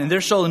 21, and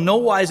there shall in no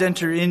wise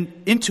enter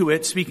into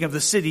it, speaking of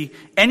the city,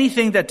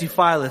 anything that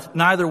defileth,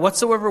 neither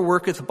whatsoever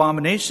worketh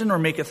abomination or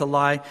maketh a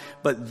lie,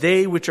 but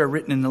they which are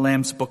written in the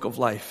Lamb's book of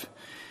life.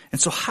 And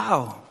so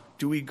how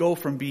do we go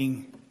from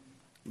being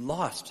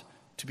lost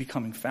to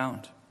becoming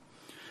found?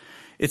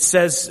 It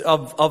says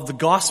of the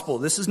gospel,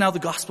 this is now the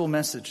gospel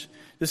message.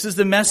 This is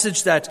the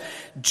message that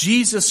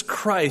Jesus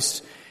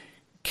Christ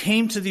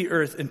came to the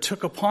earth and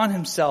took upon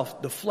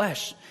himself the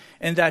flesh,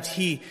 and that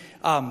he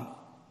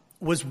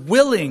was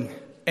willing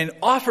and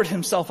offered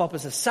himself up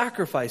as a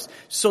sacrifice,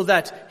 so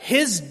that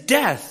his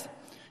death,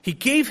 he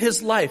gave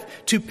his life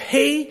to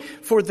pay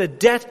for the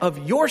debt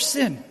of your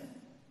sin.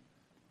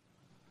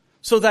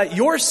 So that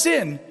your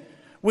sin,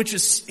 which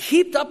is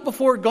heaped up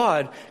before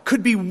God,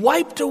 could be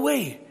wiped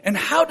away. And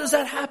how does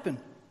that happen?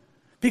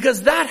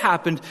 Because that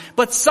happened,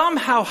 but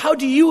somehow, how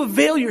do you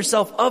avail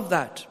yourself of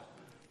that?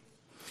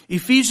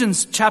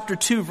 Ephesians chapter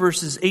 2,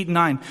 verses 8 and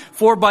 9.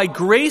 For by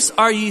grace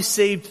are ye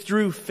saved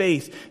through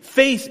faith.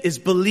 Faith is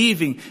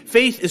believing.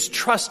 Faith is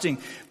trusting.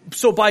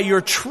 So by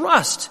your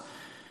trust,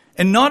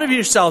 and not of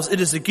yourselves,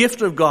 it is a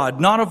gift of God,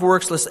 not of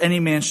works, lest any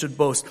man should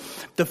boast.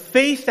 The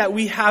faith that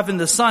we have in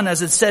the Son,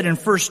 as it said in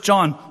 1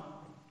 John,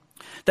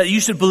 that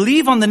you should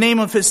believe on the name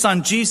of his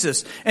Son,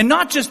 Jesus. And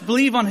not just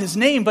believe on his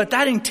name, but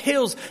that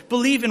entails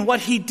believe in what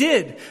he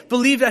did.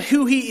 Believe that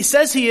who he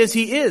says he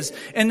is.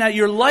 And that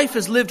your life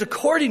is lived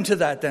according to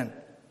that then.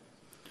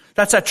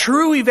 That's a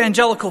true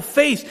evangelical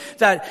faith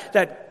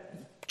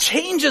that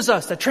changes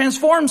us, that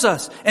transforms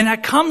us. And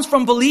that comes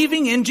from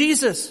believing in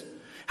Jesus.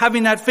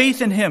 Having that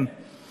faith in him.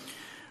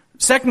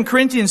 2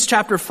 Corinthians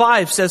chapter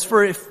 5 says,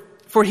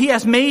 For he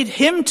hath made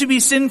him to be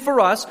sin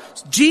for us,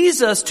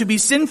 Jesus to be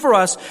sin for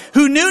us,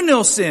 who knew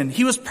no sin.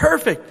 He was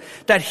perfect,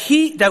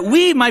 that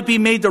we might be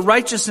made the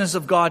righteousness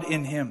of God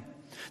in him.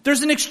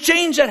 There's an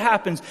exchange that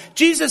happens.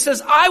 Jesus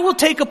says, I will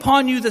take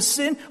upon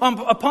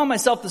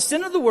myself the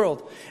sin of the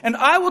world, and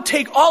I will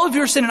take all of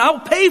your sin, and I will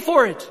pay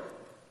for it.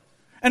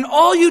 And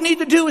all you need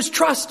to do is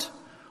trust.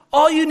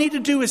 All you need to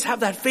do is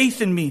have that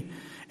faith in me.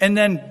 And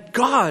then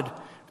God,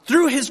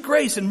 through his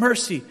grace and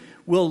mercy,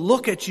 will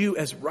look at you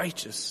as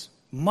righteous.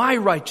 My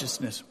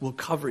righteousness will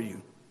cover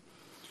you.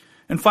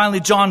 And finally,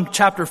 John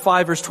chapter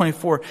 5, verse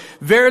 24.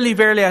 Verily,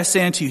 verily, I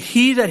say unto you,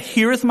 he that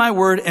heareth my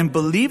word and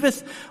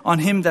believeth on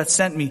him that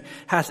sent me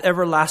hath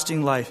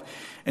everlasting life,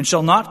 and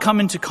shall not come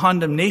into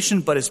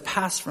condemnation, but is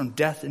passed from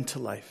death into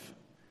life.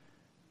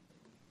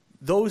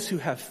 Those who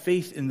have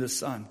faith in the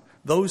Son,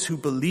 those who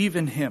believe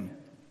in him.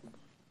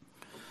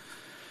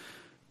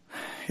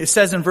 It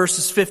says in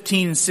verses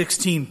 15 and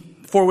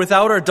 16, For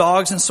without are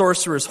dogs and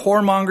sorcerers,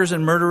 whoremongers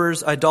and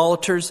murderers,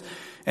 idolaters,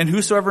 and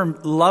whosoever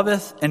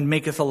loveth and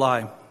maketh a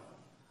lie.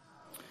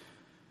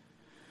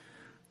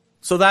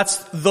 So that's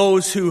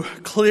those who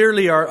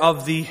clearly are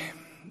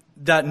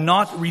that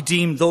not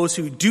redeemed, those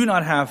who do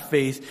not have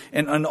faith,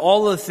 and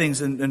all of the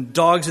things, and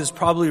dogs is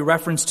probably a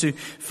reference to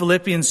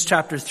Philippians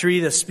chapter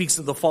 3 that speaks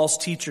of the false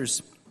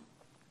teachers.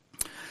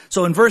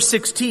 So in verse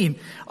 16,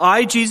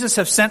 I, Jesus,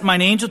 have sent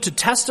mine angel to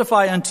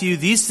testify unto you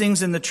these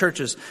things in the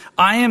churches.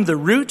 I am the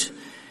root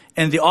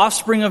and the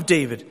offspring of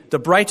David, the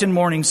bright and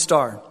morning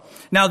star.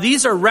 Now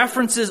these are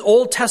references,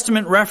 Old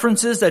Testament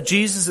references that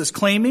Jesus is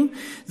claiming.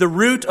 The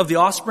root of the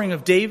offspring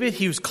of David.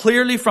 He was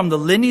clearly from the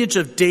lineage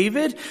of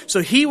David. So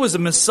he was a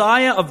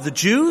Messiah of the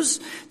Jews.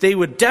 They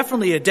would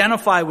definitely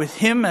identify with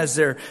him as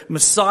their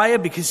Messiah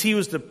because he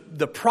was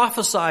the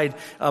prophesied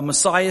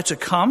Messiah to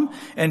come.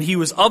 And he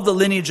was of the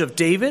lineage of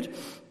David.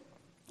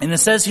 And it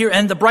says here,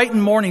 and the bright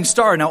and morning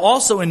star. Now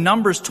also in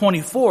Numbers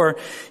 24,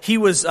 he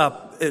was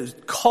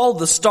called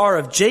the star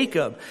of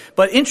Jacob.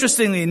 But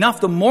interestingly enough,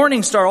 the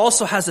morning star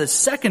also has a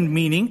second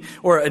meaning,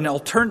 or not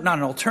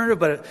an alternative,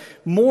 but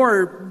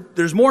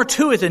there's more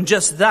to it than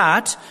just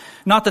that.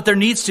 Not that there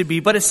needs to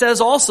be, but it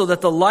says also that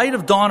the light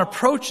of dawn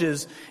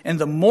approaches and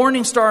the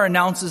morning star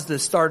announces the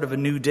start of a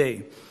new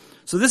day.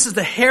 So this is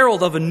the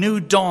herald of a new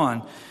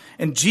dawn.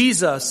 And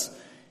Jesus,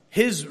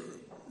 his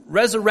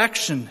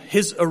resurrection,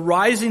 his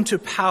arising to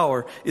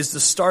power, is the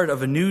start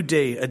of a new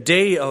day, a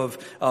day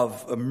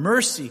of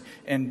mercy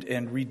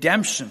and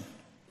redemption.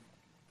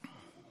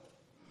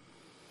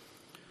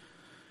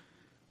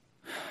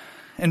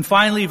 And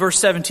finally, verse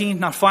 17,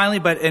 not finally,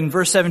 but in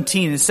verse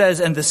 17, it says,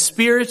 and the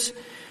Spirit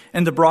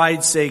and the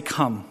bride say,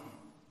 come.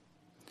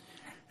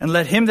 And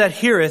let him that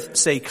heareth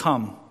say,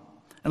 come.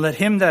 And let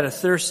him that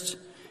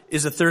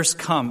is athirst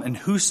come, and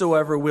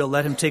whosoever will,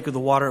 let him take of the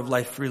water of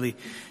life freely.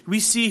 We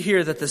see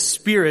here that the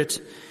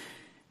Spirit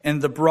and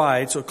the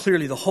bride, so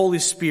clearly the Holy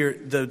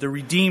Spirit, the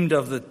redeemed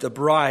of the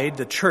bride,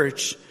 the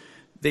church,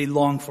 they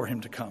long for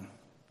him to come.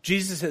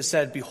 Jesus has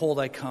said, behold,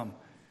 I come.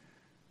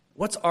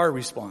 What's our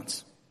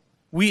response?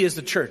 We as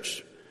the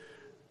church,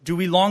 Do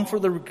we long for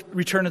the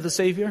return of the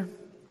Savior?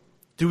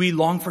 Do we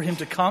long for him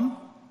to come?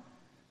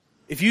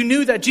 If you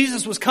knew that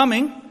Jesus was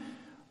coming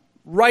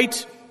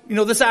right,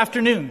 this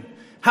afternoon,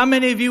 how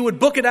many of you would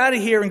book it out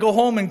of here and go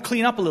home and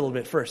clean up a little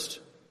bit first?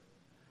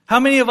 How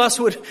many of us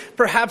would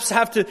perhaps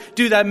have to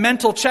do that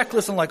mental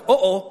checklist and like,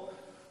 uh-oh.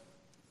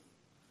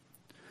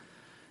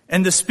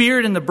 And the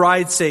Spirit and the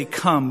bride say,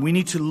 come. We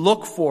need to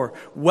look for,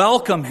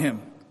 welcome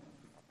him.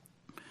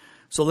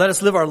 So let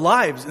us live our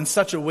lives in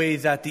such a way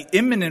that the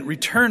imminent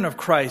return of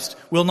Christ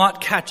will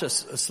not catch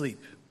us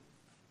asleep.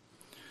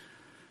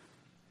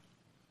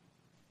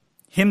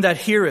 Him that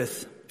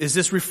heareth, is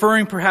this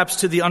referring perhaps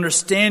to the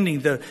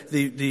understanding,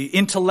 the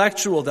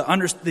intellectual,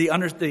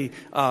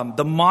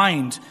 the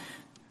mind?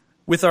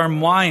 With our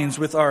minds,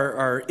 with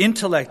our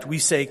intellect, we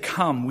say,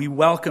 come, we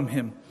welcome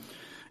him.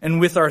 And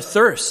with our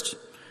thirst,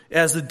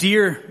 as the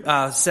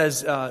deer,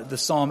 says the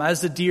psalm,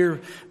 as the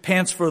deer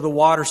pants for the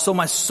water, so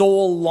my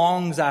soul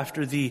longs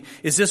after thee.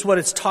 Is this what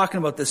it's talking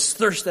about, this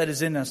thirst that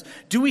is in us?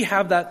 Do we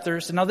have that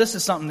thirst? And now this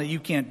is something that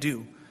you can't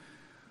do.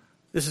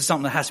 This is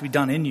something that has to be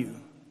done in you.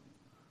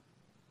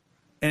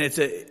 And it's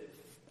a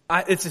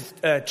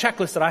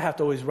checklist that I have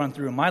to always run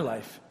through in my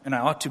life, and I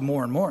ought to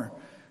more and more,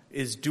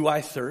 is do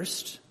I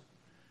thirst?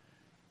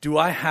 Do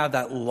I have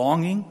that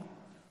longing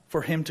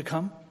for him to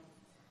come?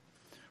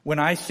 When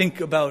I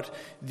think about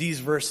these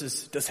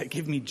verses, does that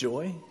give me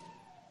joy?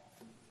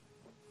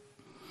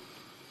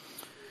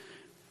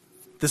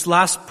 This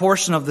last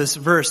portion of this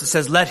verse, it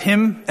says, let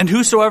him and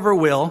whosoever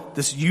will,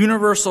 this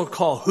universal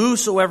call,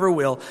 whosoever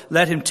will,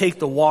 let him take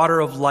the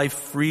water of life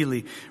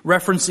freely.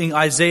 Referencing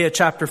Isaiah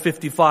chapter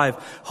 55.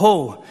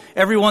 Ho,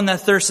 everyone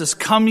that thirsteth,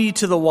 come ye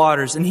to the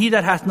waters, and he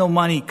that hath no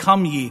money,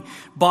 come ye,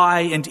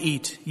 buy and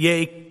eat.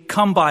 Yea,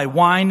 come buy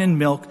wine and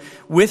milk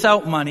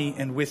without money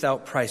and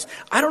without price.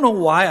 I don't know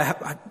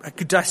why. I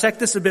could dissect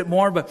this a bit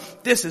more,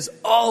 but this has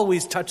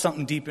always touched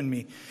something deep in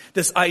me.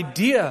 This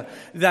idea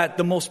that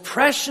the most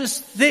precious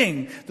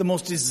thing, the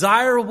most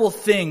desirable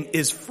thing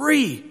is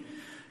free.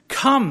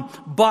 Come,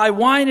 buy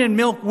wine and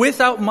milk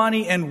without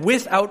money and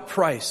without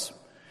price.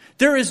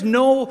 There is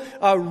no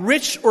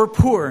rich or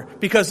poor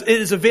because it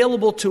is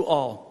available to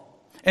all.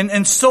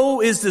 And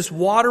so is this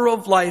water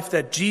of life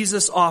that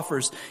Jesus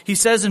offers. He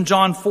says in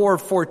John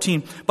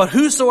 4:14, but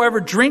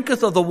whosoever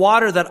drinketh of the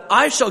water that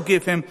I shall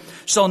give him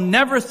shall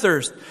never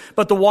thirst,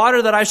 but the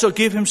water that I shall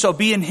give him shall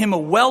be in him a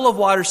well of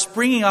water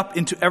springing up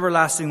into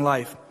everlasting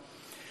life.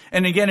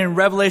 And again in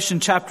Revelation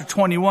chapter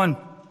 21,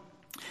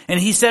 and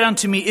he said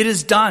unto me, it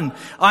is done.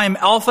 I am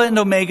Alpha and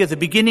Omega, the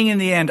beginning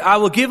and the end. I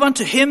will give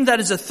unto him that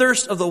is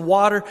athirst of the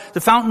water, the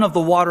fountain of the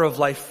water of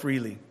life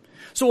freely.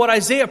 So what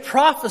Isaiah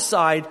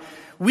prophesied,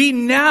 we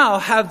now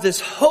have this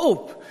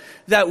hope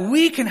that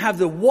we can have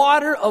the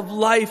water of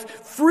life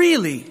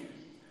freely,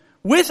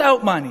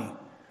 without money,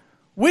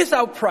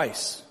 without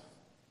price.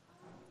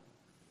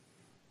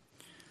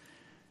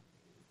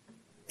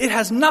 It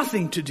has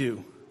nothing to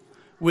do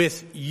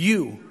with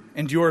you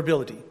and your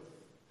ability.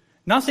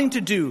 Nothing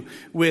to do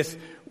with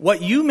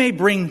what you may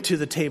bring to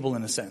the table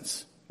in a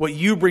sense, what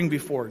you bring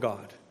before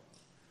God.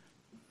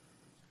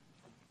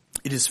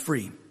 It is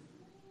free.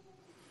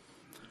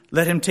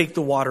 Let him take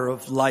the water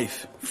of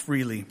life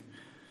freely.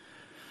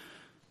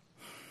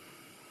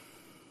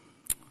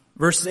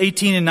 Verses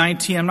 18 and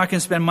 19, I'm not going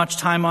to spend much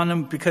time on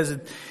them because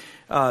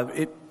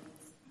to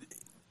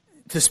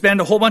spend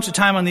a whole bunch of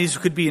time on these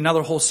could be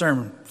another whole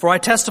sermon. For I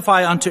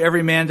testify unto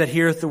every man that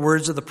heareth the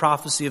words of the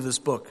prophecy of this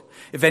book.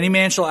 If any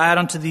man shall add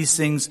unto these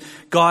things,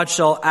 God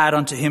shall add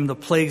unto him the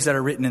plagues that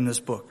are written in this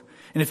book.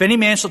 And if any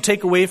man shall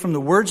take away from the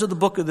words of the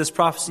book of this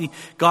prophecy,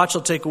 God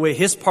shall take away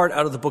his part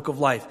out of the book of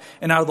life,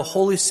 and out of the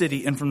holy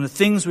city, and from the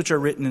things which are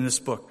written in this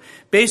book.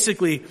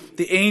 Basically,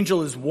 the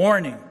angel is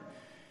warning,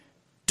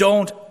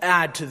 don't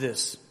add to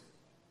this,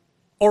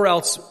 or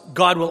else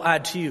God will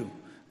add to you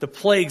the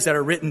plagues that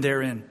are written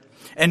therein.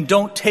 And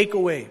don't take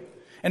away.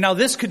 And now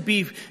this could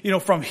be,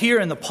 from here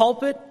in the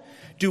pulpit.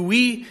 Do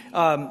we,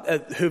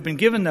 who've been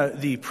given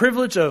the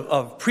privilege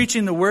of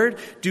preaching the word,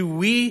 do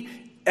we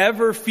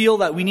ever feel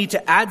that we need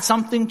to add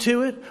something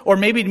to it? Or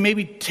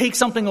maybe take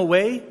something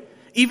away?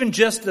 Even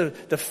just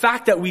the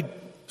fact that we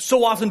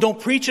so often don't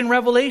preach in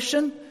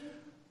Revelation?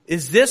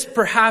 Is this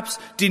perhaps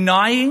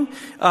denying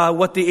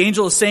what the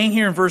angel is saying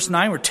here in verse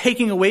 9? We're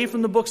taking away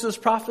from the books of this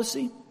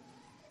prophecy?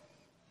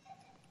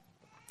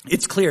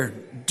 It's clear.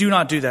 Do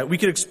not do that. We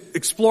could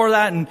explore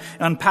that and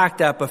unpack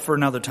that, but for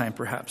another time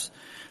perhaps.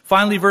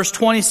 Finally, verse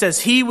 20 says,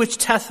 he which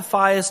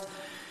testifieth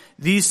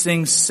these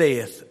things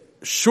saith,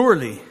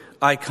 surely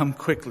I come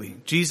quickly.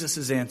 Jesus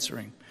is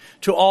answering.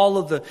 To all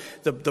of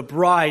the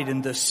bride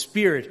and the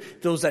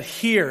Spirit, those that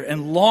hear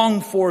and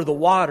long for the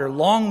water,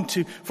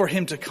 for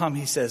him to come,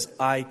 he says,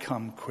 I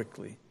come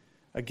quickly.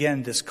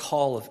 Again, this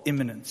call of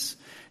imminence,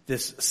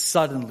 this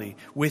suddenly,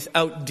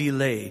 without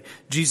delay.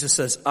 Jesus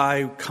says,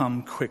 I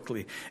come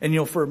quickly.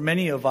 And for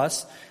many of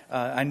us,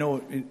 I know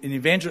in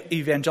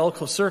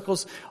evangelical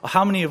circles,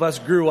 how many of us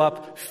grew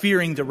up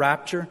fearing the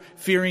rapture,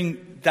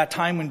 fearing that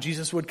time when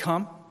Jesus would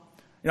come?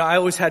 I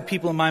always had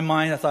people in my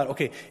mind, I thought,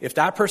 okay, if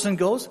that person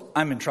goes,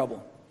 I'm in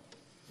trouble.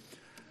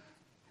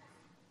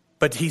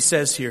 But he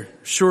says here,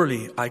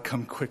 surely I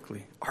come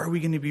quickly. Are we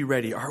going to be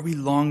ready? Are we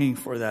longing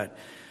for that?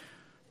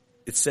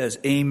 It says,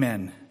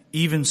 amen.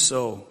 Even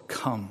so,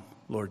 come,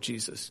 Lord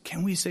Jesus.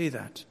 Can we say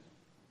that?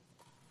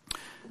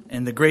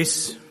 And the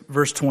grace,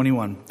 verse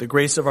 21, the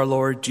grace of our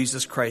Lord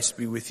Jesus Christ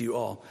be with you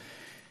all.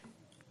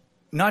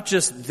 Not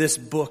just this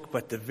book,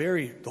 but the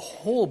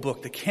whole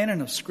book, the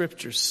canon of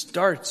Scripture,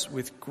 starts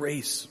with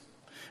grace.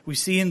 We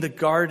see in the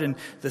garden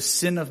the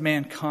sin of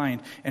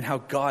mankind and how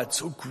God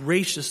so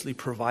graciously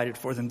provided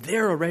for them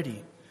there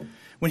already.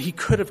 When he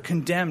could have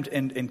condemned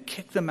and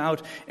kicked them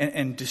out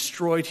and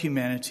destroyed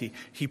humanity,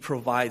 he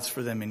provides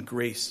for them in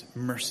grace,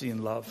 mercy,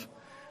 and love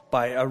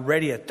by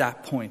already at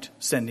that point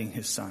sending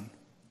his Son.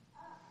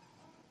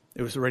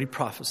 It was already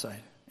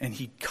prophesied, and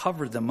he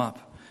covered them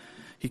up.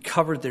 He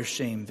covered their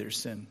shame, their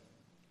sin,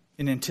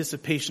 in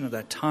anticipation of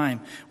that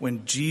time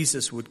when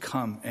Jesus would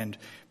come and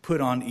put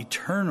on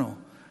eternal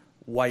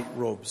white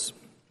robes.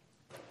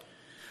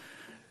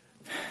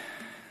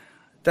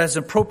 That's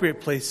an appropriate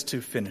place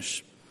to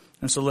finish.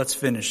 And so let's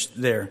finish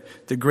there.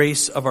 The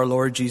grace of our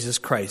Lord Jesus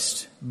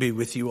Christ be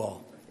with you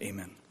all.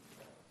 Amen.